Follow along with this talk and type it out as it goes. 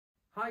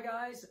Hi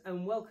guys,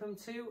 and welcome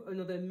to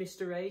another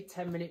Mr. A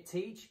 10-minute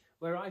teach,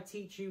 where I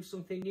teach you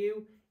something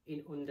new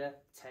in under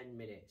 10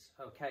 minutes.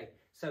 Okay,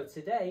 so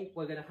today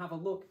we're going to have a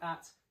look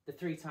at the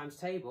 3 times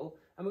table,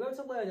 and we're going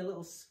to learn a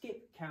little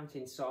skip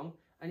counting song,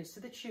 and it's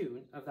to the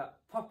tune of that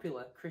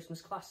popular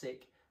Christmas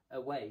classic,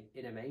 Away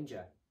in a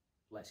Manger.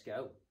 Let's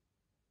go.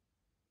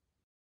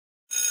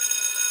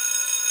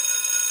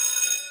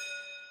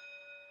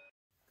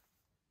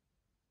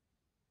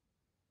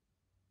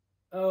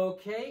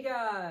 Okay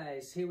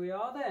guys, here we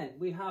are then.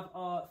 We have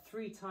our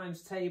 3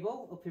 times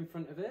table up in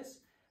front of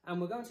us,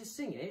 and we're going to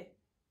sing it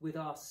with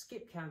our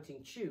skip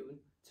counting tune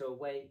to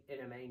Away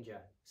in a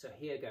Manger. So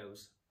here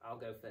goes. I'll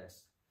go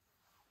first.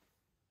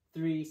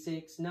 3,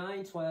 6,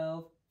 9,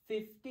 12,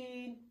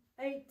 15,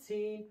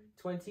 18,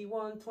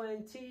 21,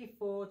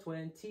 24,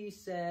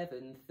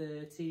 27,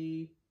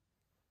 30.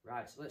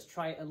 Right, so let's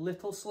try it a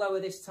little slower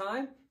this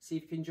time. See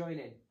if you can join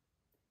in.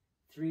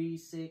 3,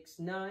 6,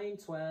 9,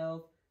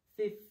 12,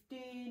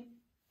 15,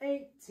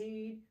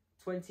 18,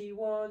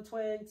 21,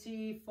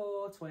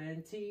 24,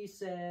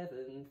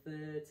 27,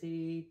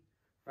 30.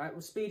 Right,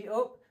 we'll speed it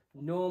up.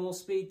 Normal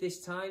speed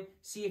this time.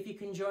 See if you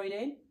can join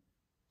in.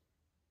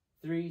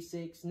 3,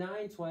 6,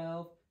 9,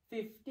 12,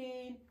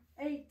 15,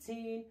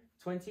 18,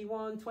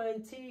 21,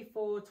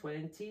 24,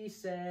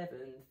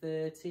 27,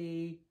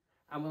 30.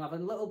 And we'll have a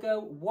little go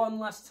one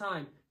last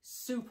time.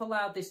 Super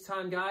loud this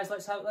time, guys.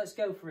 Let's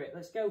go for it.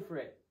 Let's go for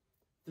it.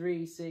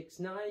 3, 6,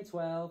 9,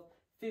 12,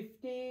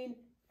 15,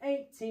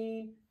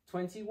 18,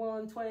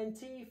 21,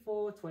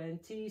 24,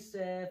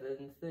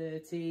 27,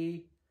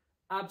 30.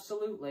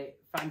 Absolutely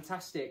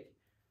fantastic.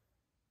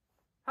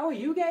 How are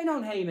you getting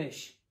on,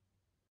 Hamish?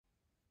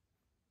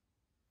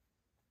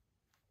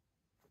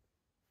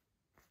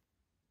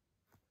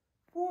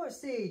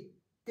 What's he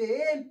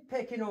doing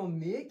picking on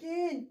me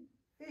again?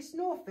 It's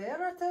no fair,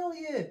 I tell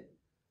you.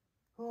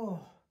 Oh,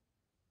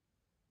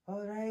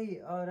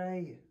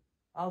 alright.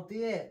 I'll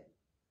do it.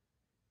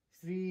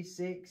 3,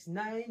 6,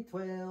 9,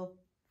 12,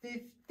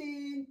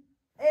 15,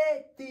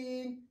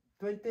 18,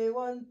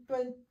 21,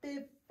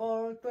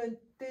 24,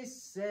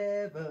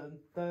 27,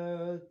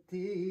 30.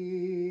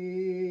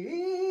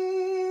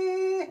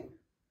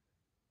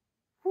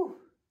 Whew.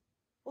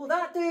 Will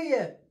that do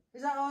you?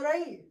 Is that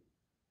alright?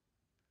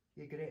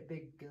 You great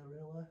big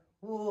gorilla.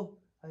 Oh,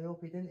 I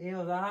hope you didn't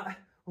hear that.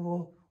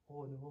 Oh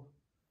no.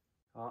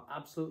 Oh,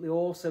 absolutely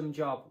awesome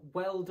job.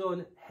 Well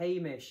done,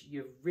 Hamish.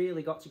 You've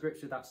really got to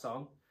grips with that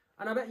song.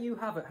 And I bet you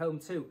have at home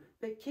too.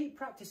 But keep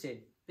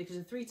practicing, because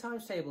a 3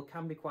 times table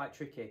can be quite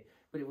tricky,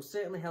 but it will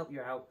certainly help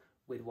you out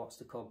with what's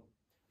to come.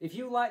 If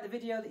you like the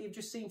video that you've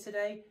just seen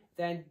today,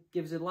 then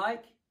give us a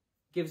like,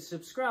 give us a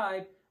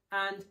subscribe,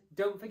 and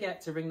don't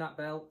forget to ring that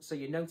bell so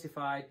you're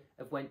notified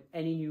of when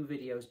any new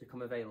videos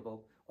become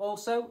available.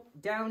 Also,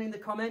 down in the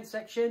comment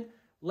section,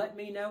 let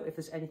me know if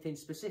there's anything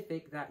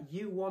specific that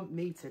you want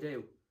me to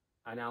do,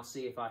 and I'll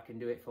see if I can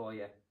do it for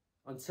you.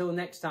 Until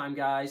next time,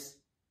 guys,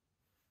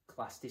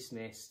 class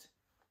dismissed.